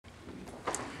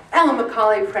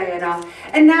McCauley, pray it off.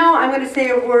 And now I'm going to say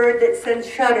a word that sends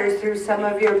shudders through some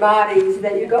of your bodies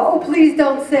that you go, oh, please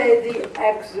don't say the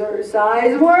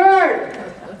exercise word.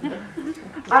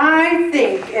 I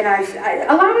think, and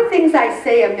a lot of things I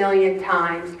say a million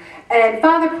times, and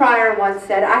Father Pryor once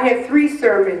said, I have 3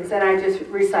 sermons and I just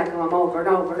recycle them over and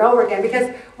over and over again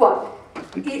because, what?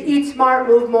 Eat smart,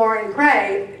 move more, and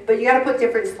pray, but you got to put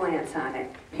different slants on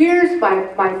it. Here's my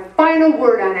final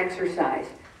word on exercise.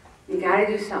 You got to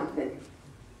do something.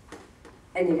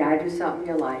 And you got to do something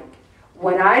you like.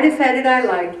 What I decided I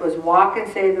liked was walk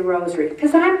and say the rosary.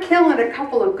 Because I'm killing a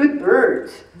couple of good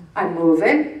birds. I'm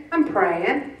moving. I'm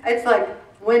praying. It's like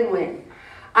win-win.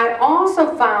 I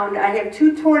also found I have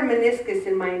 2 torn meniscus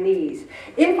in my knees.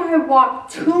 If I walk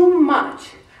too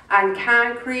much on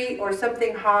concrete or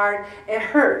something hard, it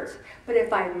hurts. But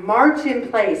if I march in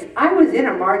place, I was in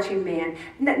a marching band.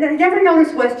 Never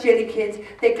noticed West Jetty kids,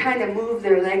 they kind of move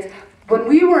their legs. When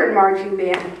we were in marching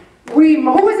band, who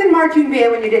was in marching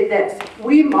band when you did this?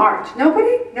 We marched.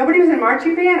 Nobody? Nobody was in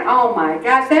marching band? Oh my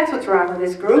gosh, that's what's wrong with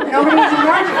this group. Nobody was in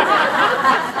marching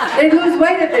band. They'd lose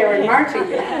weight if they were in marching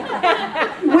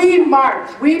band. We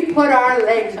marched. We put our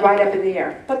legs right up in the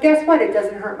air. But guess what? It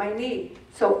doesn't hurt my knee.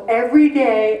 So every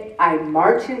day I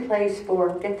march in place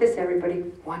for, get this everybody,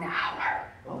 1 hour.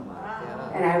 Oh my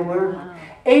God. And I work.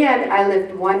 And I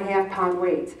lift 1/2 pound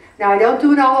weights. Now I don't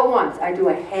do it all at once. I do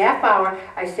a half hour.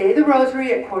 I say the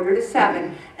rosary at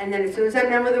 6:45, and then as soon as I'm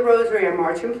done with the rosary, I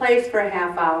march in place for a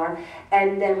half hour,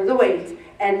 and then with the weights.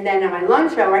 And then on my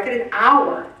lunch hour, I get an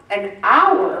hour. An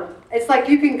hour? It's like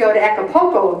you can go to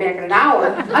Acapulco and back in an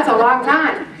hour. That's a long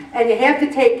time. And you have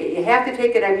to take it. You have to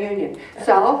take it on Union.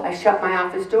 So I shut my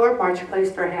office door, march in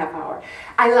place for a half hour.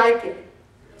 I like it.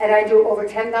 And I do over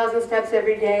 10,000 steps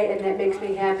every day, and that makes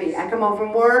me happy. I come home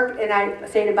from work, and I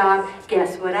say to Bob,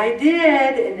 guess what I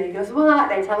did? And then he goes,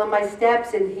 what? And I tell him my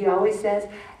steps, and he always says,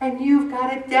 and you've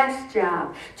got a desk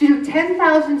job. To do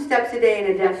 10,000 steps a day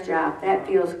in a desk job, that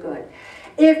feels good.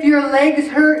 If your legs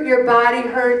hurt, your body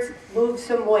hurts, move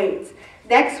some weights.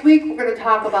 Next week, we're going to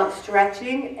talk about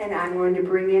stretching, and I'm going to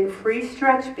bring in free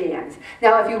stretch bands.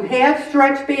 Now, if you have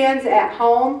stretch bands at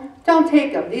home, don't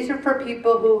take them. These are for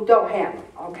people who don't have them,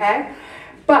 okay?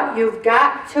 But you've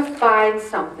got to find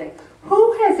something.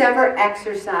 Who has ever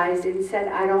exercised and said,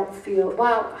 I don't feel,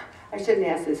 well, I shouldn't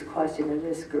ask this question in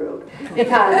this group,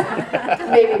 because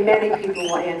maybe many people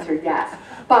will answer yes.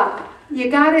 But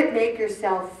you got to make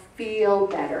yourself feel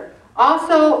better.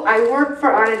 Also, I work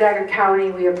for Onondaga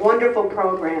County. We have wonderful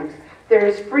programs.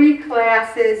 There's free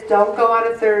classes. Don't go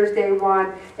on a Thursday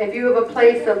one. If you have a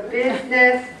place of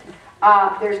business,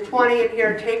 there's 20 in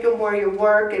here. Take them where you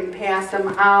work and pass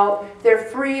them out. They're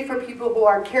free for people who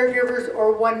are caregivers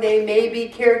or one day may be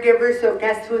caregivers. So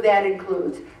guess who that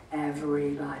includes?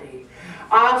 Everybody.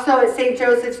 Also at St.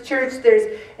 Joseph's Church,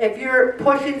 if you're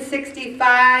pushing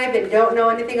 65 and don't know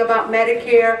anything about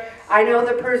Medicare, I know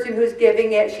the person who's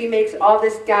giving it. She makes all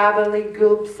this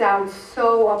gobbledygook sound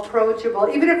so approachable.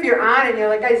 Even if you're on it and you're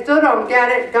like, I still don't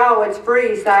get it, go, it's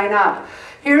free, sign up.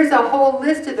 Here's a whole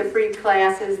list of the free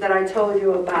classes that I told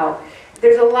you about.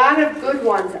 There's a lot of good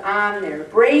ones on there.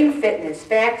 Brain fitness,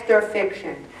 fact or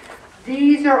fiction.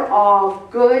 These are all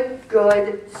good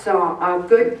topics.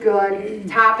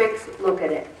 Look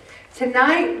at it.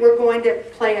 Tonight we're going to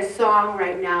play a song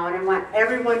right now, and I want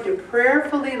everyone to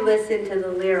prayerfully listen to the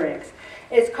lyrics.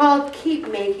 It's called Keep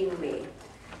Making Me.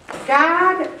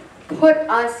 God put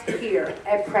us here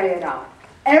at Pray It Off.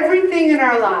 Everything in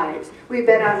our lives. We've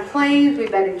been on planes, we've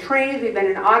been in trains, we've been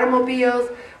in automobiles,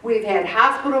 we've had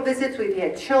hospital visits, we've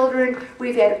had children,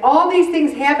 we've had all these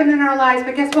things happen in our lives,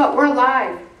 but guess what? We're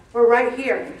alive. We're right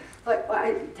here.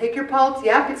 Take your pulse.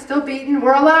 Yep, it's still beating.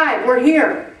 We're alive. We're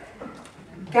here.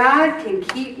 God can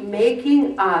keep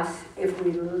making us if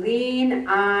we lean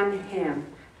on Him.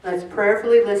 Let's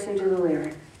prayerfully listen to the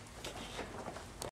lyrics.